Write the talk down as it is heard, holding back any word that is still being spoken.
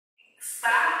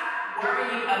Stop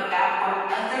worrying about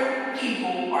what other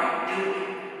people are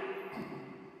doing.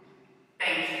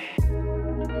 Thank you.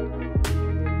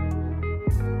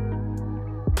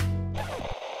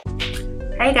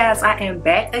 Hey guys, I am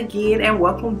back again and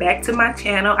welcome back to my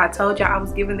channel. I told y'all I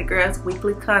was giving the girls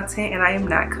weekly content and I am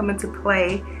not coming to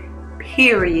play,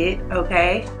 period,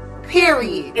 okay?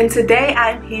 Period. And today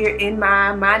I'm here in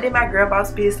my Minding My Girl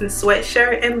Boss Business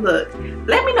sweatshirt. And look,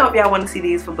 let me know if y'all want to see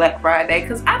these for Black Friday,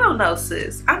 because I don't know,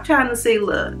 sis. I'm trying to see,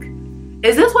 look,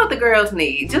 is this what the girls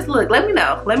need? Just look, let me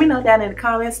know. Let me know down in the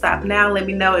comments. Stop now. Let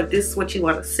me know if this is what you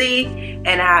want to see.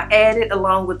 And I'll add it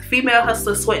along with the Female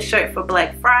Hustler sweatshirt for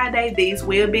Black Friday. These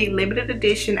will be limited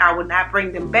edition. I will not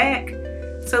bring them back.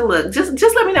 So look, just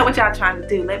let me know what y'all trying to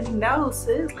do. Let me know,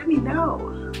 sis. Let me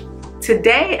know.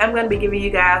 Today, I'm going to be giving you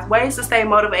guys ways to stay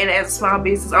motivated as a small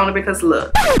business owner, because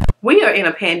look, we are in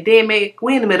a pandemic.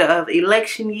 We're in the middle of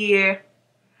election year.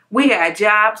 We got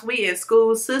jobs. We in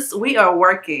school, sis. We are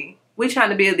working. We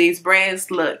trying to build these brands.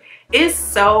 Look, it's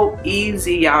so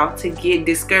easy, y'all, to get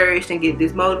discouraged and get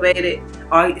dismotivated,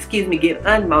 or excuse me, get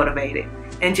unmotivated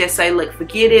and just say, look,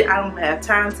 forget it. I don't have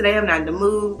time today. I'm not in the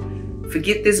mood.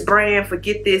 Forget this brand,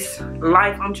 forget this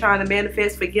life I'm trying to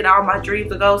manifest, forget all my dreams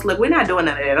and goals. Look, we're not doing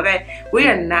none of that, okay? We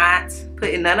are not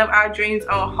putting none of our dreams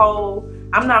on hold.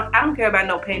 I don't care about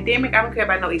no pandemic. I don't care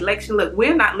about no election. Look,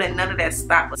 we're not letting none of that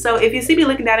stop us. So if you see me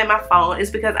looking down at my phone,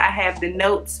 it's because I have the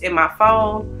notes in my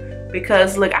phone,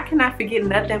 because look, I cannot forget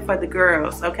nothing for the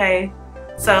girls, okay?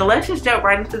 So let's just jump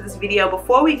right into this video.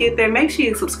 Before we get there, make sure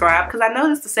you subscribe, because I know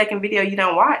this is the second video you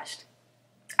done watched.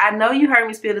 I know you heard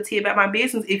me spill the tea about my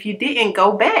business. If you didn't,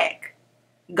 go back.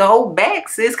 Go back,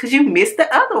 sis, because you missed the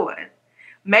other one.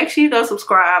 Make sure you go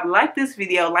subscribe, like this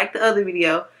video, like the other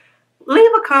video.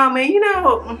 Leave a comment, you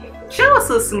know, show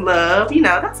us some love. You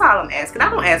know, that's all I'm asking.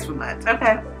 I don't ask for much,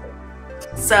 okay?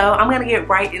 So I'm going to get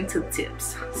right into the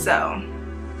tips. So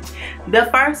the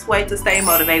first way to stay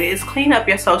motivated is clean up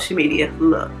your social media.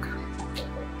 Look.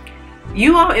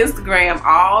 You on Instagram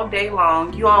all day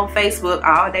long, you on Facebook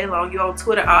all day long, you on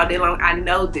Twitter all day long. I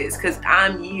know this because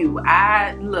I'm you.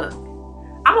 Look,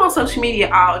 I'm on social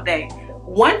media all day.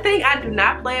 One thing I do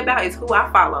not play about is who I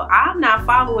follow. I'm not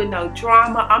following no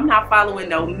drama. I'm not following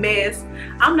no mess.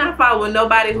 I'm not following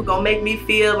nobody who gonna make me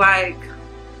feel like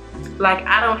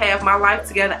I don't have my life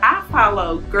together. I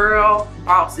follow girl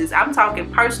bosses. I'm talking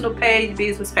personal page,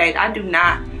 business page. I do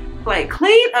not play.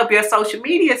 Clean up your social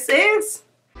media, sis.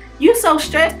 You so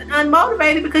stressed and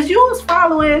unmotivated because you was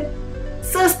following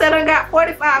sis that done got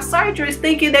 45 surgeries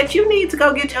thinking that you need to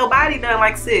go get your body done.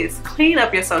 Like, sis, clean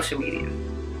up your social media.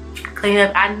 Clean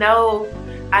up. I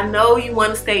know you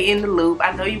want to stay in the loop.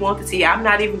 I know you want the tea. I'm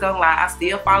not even gonna lie. I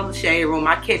still follow the Shade Room.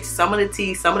 I catch some of the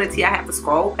tea. Some of the tea I have to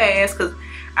scroll past because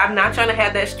I'm not trying to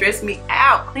have that stress me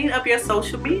out. Clean up your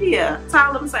social media. That's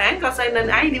all I'm saying. I ain't gonna say nothing.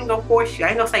 I ain't even gonna force you. I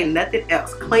ain't gonna say nothing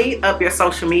else. Clean up your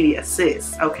social media,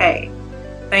 sis. Okay.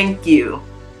 Thank you.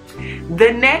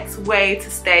 The next way to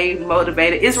stay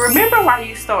motivated is remember why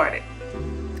you started.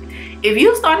 If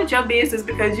you started your business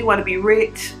because you want to be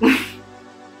rich,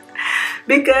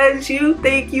 because you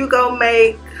think you gonna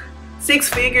make 6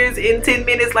 figures in 10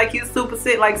 minutes like you super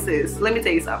sit, like, sis, let me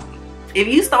tell you something. If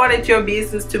you started your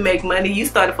business to make money, you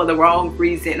started for the wrong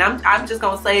reason. I'm just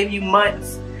gonna save you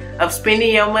months of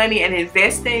spending your money and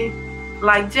investing.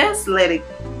 Like, just let it,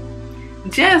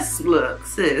 just look,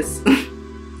 sis.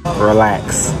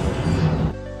 Relax.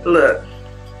 Look,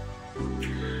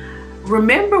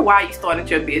 remember why you started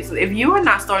your business. If you are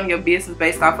not starting your business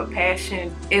based off of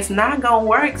passion, it's not gonna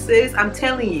work, sis. I'm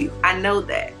telling you, I know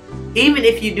that. Even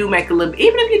if you do make a little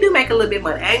bit of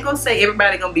money, I ain't gonna say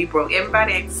everybody gonna be broke.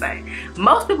 Everybody ain't the same.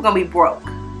 Most people gonna be broke.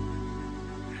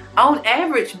 On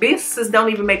average, businesses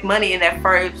don't even make money in their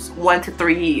first 1 to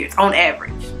 3 years. On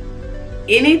average.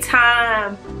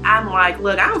 Anytime I'm like,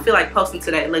 look, I don't feel like posting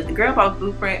today. Look, the Girl Boss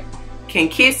Blueprint can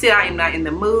kiss it. I am not in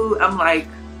the mood. I'm like,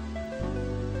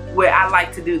 where I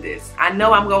like to do this. I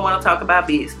know I'm gonna want to talk about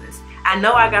business. I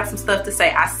know I got some stuff to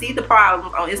say. I see the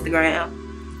problems on Instagram.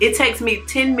 It takes me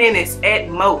 10 minutes at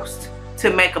most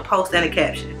to make a post and a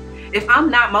caption. If I'm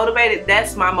not motivated,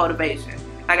 that's my motivation.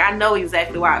 Like, I know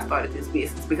exactly why I started this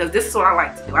business, because this is what I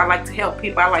like to do. I like to help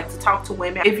people. I like to talk to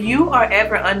women. If you are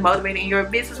ever unmotivated in your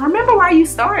business, remember why you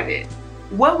started.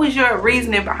 What was your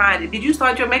reasoning behind it? Did you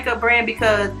start your makeup brand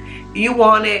because you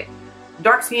wanted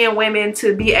dark-skinned women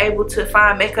to be able to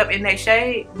find makeup in their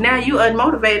shade? Now you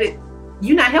unmotivated.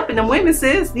 You're not helping them women,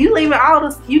 sis. You leaving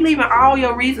all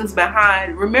your reasons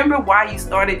behind. Remember why you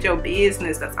started your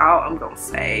business. That's all I'm gonna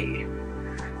say.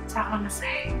 That's all I'm gonna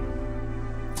say.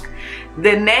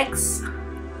 The next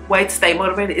way to stay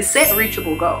motivated is set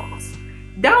reachable goals.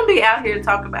 Don't be out here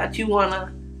talking about you wanna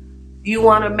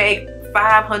make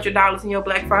 $500 in your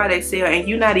Black Friday sale and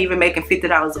you're not even making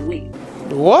 $50 a week.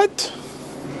 What?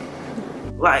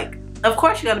 Like, of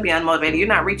course you're gonna be unmotivated. You're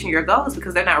not reaching your goals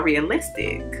because they're not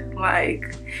realistic.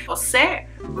 Like, well, set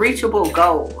reachable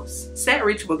goals. Set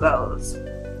reachable goals.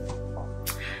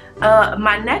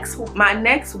 My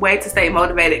next way to stay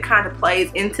motivated kind of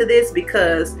plays into this,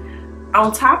 because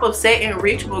on top of setting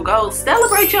reachable goals,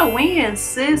 celebrate your wins,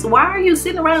 sis. Why are you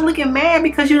sitting around looking mad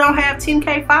because you don't have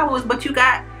 10K followers but you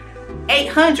got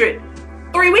 800?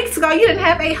 3 weeks ago you didn't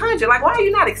have 800. Like, why are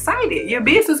you not excited? Your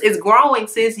business is growing,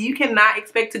 sis. You cannot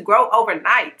expect to grow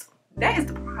overnight. That is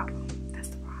the problem. That's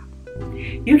the problem.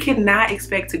 You cannot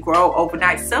expect to grow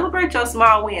overnight. Celebrate your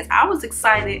small wins. I was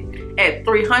excited at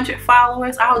 300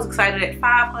 followers. I was excited at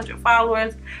 500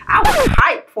 followers. I was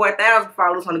hyped for 1,000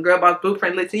 followers on the Girl Boss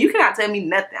Blueprint list. You cannot tell me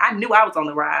nothing. I knew I was on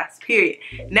the rise, period.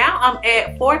 Now I'm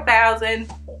at 4,000,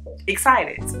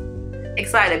 excited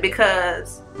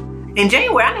because in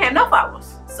January I didn't have no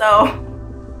followers. So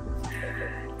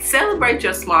celebrate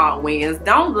your small wins.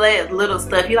 Don't let little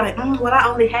stuff, you're like, well, I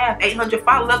only have 800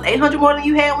 followers. That's 800 more than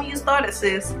you had when you started,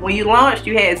 sis. When you launched,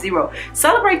 you had 0.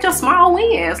 Celebrate your small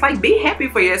wins. Like, be happy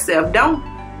for yourself.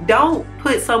 Don't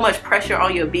put so much pressure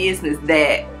on your business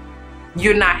that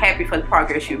you're not happy for the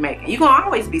progress you're making. You're gonna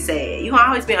always be sad. You're gonna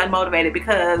always be unmotivated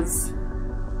because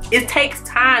it takes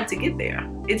time to get there.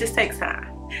 It just takes time.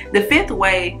 The 5th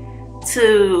way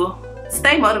to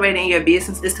stay motivated in your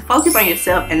business is to focus on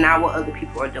yourself and not what other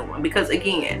people are doing. Because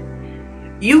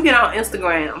again, you get on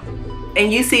Instagram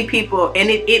and you see people and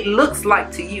it looks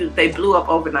like to you they blew up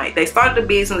overnight. They started a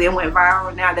business, they went viral,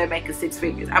 and now they're making 6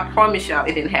 figures. I promise y'all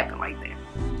it didn't happen like that.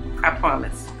 I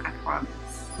promise.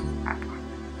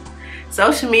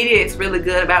 Social media is really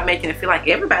good about making it feel like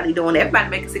everybody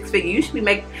making 6 figures. You should be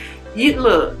making,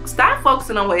 look, stop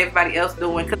focusing on what everybody else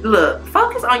doing. Look,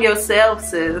 focus on yourself,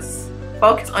 sis.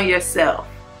 Focus on yourself.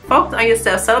 Focus on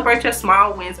yourself. Celebrate your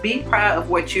small wins. Be proud of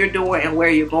what you're doing and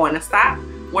where you're going. And stop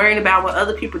worrying about what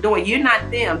other people are doing. You're not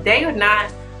them. They are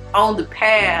not on the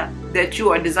path that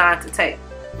you are designed to take.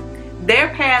 Their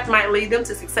path might lead them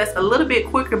to success a little bit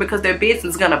quicker because their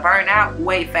business is going to burn out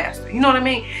way faster. You know what I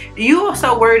mean? You are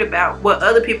so worried about what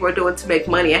other people are doing to make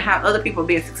money and how other people are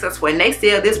being successful. And they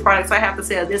sell this product, so I have to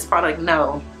sell this product.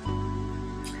 No.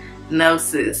 No,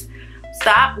 sis.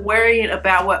 Stop worrying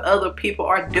about what other people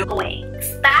are doing.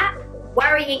 Stop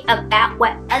worrying about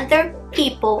what other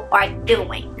people are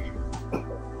doing.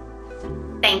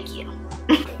 Thank you.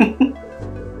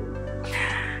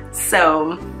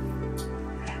 So,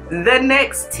 the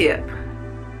next tip.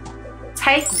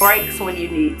 Take breaks when you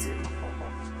need to.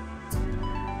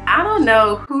 I don't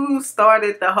know who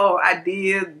started the whole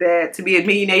idea that to be a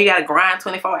millionaire, you gotta grind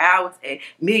 24 hours and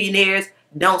millionaires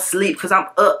don't sleep because I'm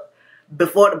up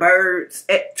before the birds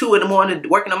at 2 in the morning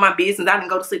working on my business. I didn't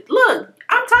go to sleep. Look,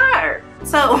 I'm tired.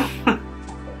 So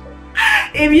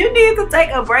if you need to take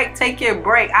a break, take your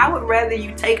break. I would rather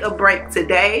you take a break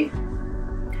today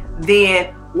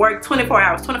than work 24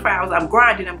 hours. 24 hours, I'm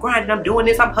grinding, I'm doing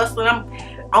this, I'm hustling, I'm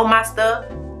on my stuff.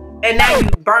 And now you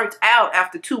burnt out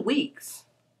after 2 weeks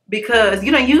because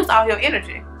you done used all your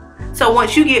energy. So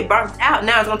once you get burnt out,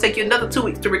 now it's gonna take you another 2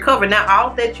 weeks to recover. Now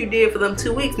all that you did for them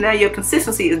 2 weeks, now your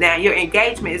consistency is down, your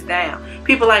engagement is down.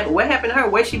 People like, what happened to her?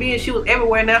 Where she been? She was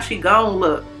everywhere, now she gone.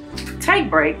 Look, take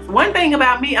breaks. One thing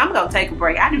about me, I'm gonna take a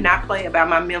break. I do not play about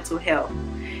my mental health.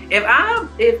 If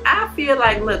I feel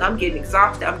like, look, I'm getting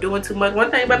exhausted, I'm doing too much, one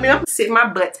thing about me, I'm gonna sit my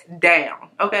butt down,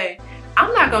 okay?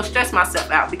 I'm not gonna stress myself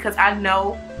out because I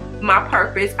know my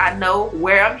purpose, I know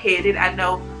where I'm headed, I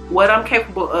know what I'm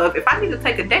capable of. If I need to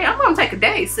take a day, I'm gonna take a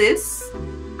day, sis.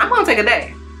 I'm gonna take a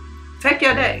day. Take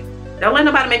your day. Don't let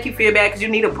nobody make you feel bad because you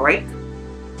need a break.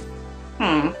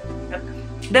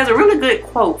 There's a really good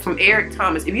quote from Eric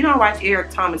Thomas. If you don't watch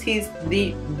Eric Thomas, he's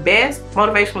the best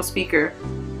motivational speaker,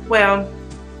 well,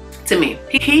 to me.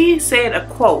 He said a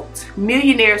quote,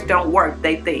 millionaires don't work,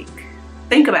 they think.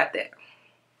 Think about that.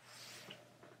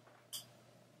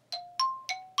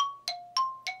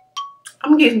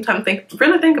 I'm gonna give you some time to think,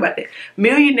 really think about that.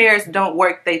 Millionaires don't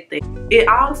work, they think. It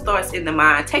all starts in the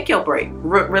mind. Take your break,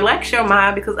 relax your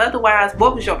mind, because otherwise,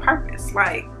 what was your purpose?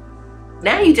 Like,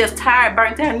 now you just tired,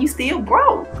 burnt out, and you still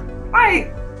broke.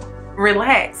 Like,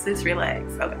 relax, just relax,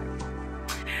 okay.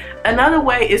 Another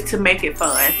way is to make it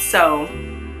fun. So,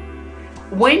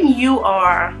 when you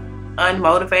are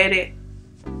unmotivated,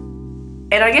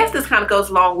 and I guess this kind of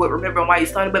goes along with remembering why you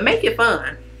started, but make it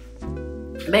fun.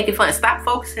 Make it fun. Stop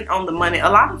focusing on the money. A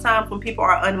lot of times when people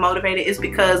are unmotivated, it's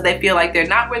because they feel like they're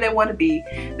not where they want to be.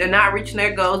 They're not reaching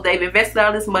their goals. They've invested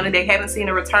all this money. They haven't seen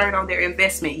a return on their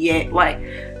investment yet. Like,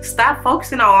 stop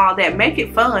focusing on all that. Make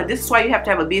it fun. This is why you have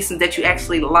to have a business that you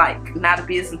actually like, not a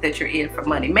business that you're in for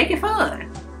money. Make it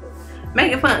fun.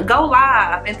 Make it fun. Go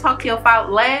live and talk to your folks.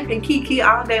 Laugh and kiki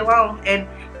all day long and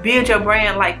build your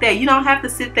brand like that. You don't have to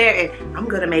sit there and I'm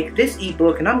going to make this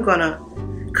ebook and I'm going to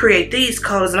create these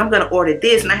colors and I'm gonna order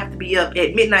this and I have to be up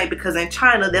at midnight because in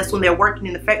China that's when they're working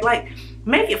in effect. Like,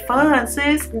 make it fun,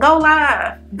 sis. Go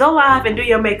live and do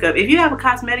your makeup. If you have a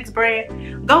cosmetics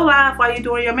brand, go live while you're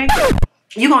doing your makeup.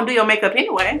 You're gonna do your makeup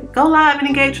anyway. Go live and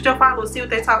engage with your followers, see what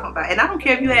they're talking about. And I don't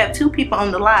care if you have 2 people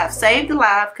on the live, save the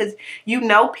live, because you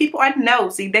know people are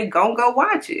nosy. They gonna go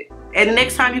watch it. And the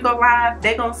next time you go live,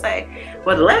 they're gonna say,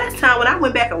 well, the last time when I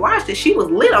went back and watched it, she was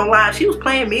lit on live. She was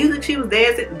playing music, she was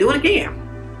dancing. Do it again.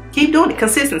 Keep doing it.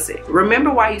 Consistency.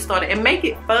 Remember why you started and make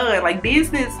it fun. Like,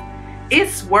 business,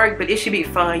 it's work, but it should be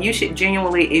fun. You should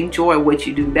genuinely enjoy what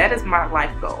you do. That is my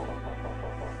life goal,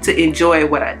 to enjoy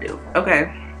what I do.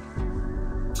 Okay.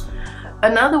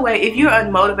 Another way, if you're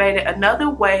unmotivated, another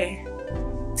way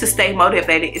to stay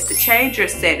motivated is to change your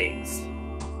settings.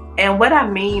 And what I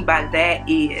mean by that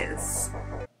is,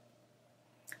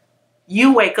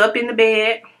 you wake up in the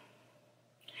bed,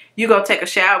 you go take a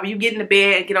shower, you get in the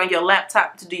bed and get on your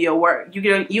laptop to do your work.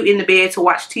 You in the bed to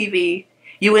watch TV.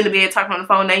 You in the bed talking on the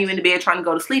phone. Now you in the bed trying to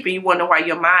go to sleep and you wonder why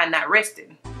your mind not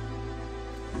resting.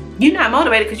 You're not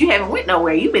motivated because you haven't went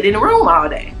nowhere. You've been in the room all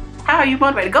day. How are you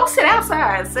motivated? Go sit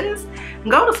outside, sis.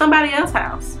 Go to somebody else's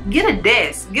house. Get a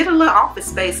desk. Get a little office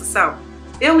space or something.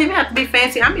 It don't even have to be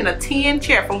fancy. I'm in a 10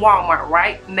 chair from Walmart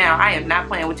right now. I am not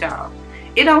playing with y'all.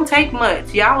 It don't take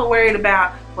much. Y'all are worried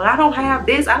about, well, I don't have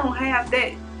this, I don't have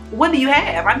that. What do you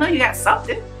have? I know you got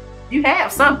something. You have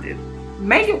something.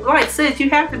 Make it, like sis, you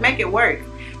have to make it work.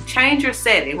 Change your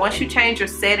setting. Once you change your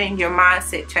setting, your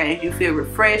mindset changes. You feel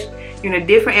refreshed. You're in a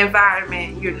different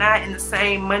environment. You're not in the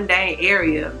same mundane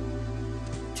area.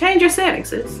 Change your setting,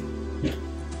 sis.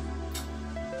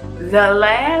 The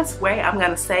last way I'm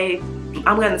gonna say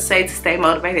to stay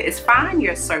motivated is find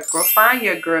your circle, find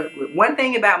your girl group. One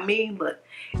thing about me, look,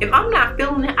 if I'm not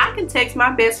feeling it, I can text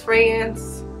my best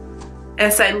friends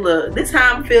and say, look, this is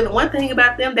how I'm feeling. One thing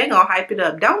about them, they gonna hype it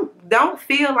up. Don't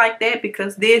feel like that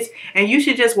because this, and you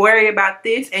should just worry about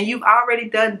this, and you've already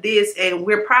done this, and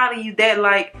we're proud of you. That,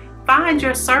 like, find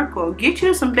your circle. Get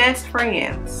you some best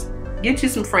friends. Get you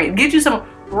some friends. Get you some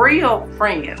real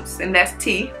friends, and that's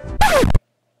T.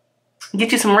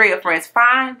 Get you some real friends.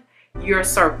 Find your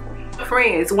circle.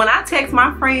 Friends. When I text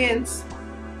my friends,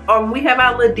 or when we have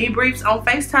our little debriefs on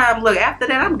FaceTime, look, after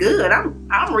that, I'm good.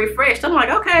 I'm refreshed. I'm like,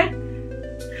 okay.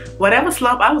 Whatever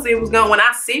slump I was in was gone. When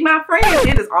I see my friends,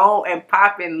 it is on and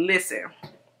popping. Listen,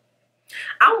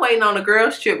 I'm waiting on a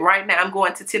girls trip right now. I'm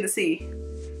going to Tennessee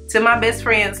to my best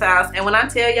friend's house. And when I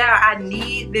tell y'all I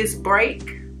need this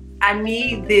break, I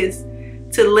need this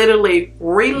to literally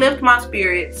relift my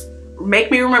spirits,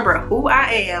 make me remember who I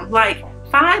am. Like,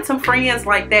 find some friends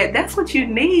like that. That's what you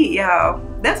need, y'all.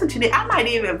 That's what you need. I might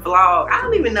even vlog. I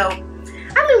don't even know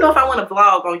if I want to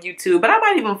vlog on YouTube, but I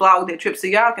might even vlog that trip so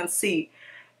y'all can see.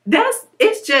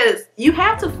 It's just, you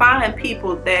have to find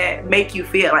people that make you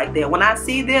feel like that. When I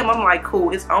see them, I'm like,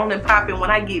 cool, it's on and popping.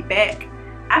 When I get back,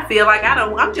 I feel like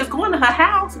I'm just going to her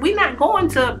house. We're not going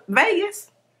to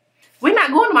Vegas. We're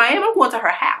not going to Miami. I'm going to her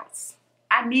house.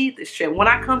 I need this trip. When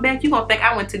I come back, you're going to think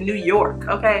I went to New York,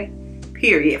 okay?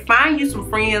 Period. Find you some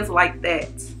friends like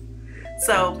that.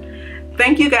 So,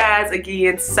 thank you guys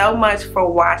again so much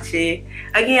for watching.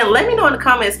 Again, let me know in the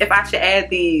comments if I should add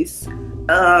these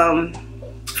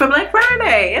for Black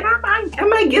Friday, and I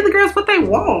might give the girls what they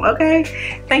want.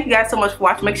 Okay, thank you guys so much for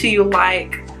watching. Make sure you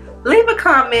like, leave a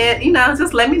comment, you know,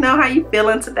 just let me know how you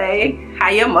feeling today, how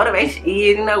your motivation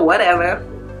is, you know, whatever.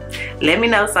 Let me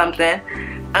know something.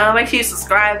 Make sure you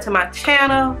subscribe to my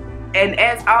channel, and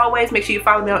as always, make sure you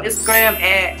follow me on Instagram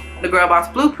at The Girl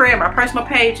Boss Blueprint. My personal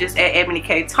page is at Ebony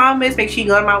K Thomas. Make sure you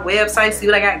go to my website, see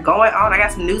what I got going on. I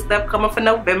got some new stuff coming for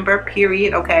November,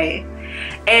 period. Okay,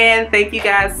 and thank you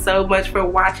guys so much for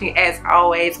watching. As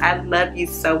always, I love you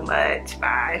so much.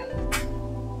 Bye.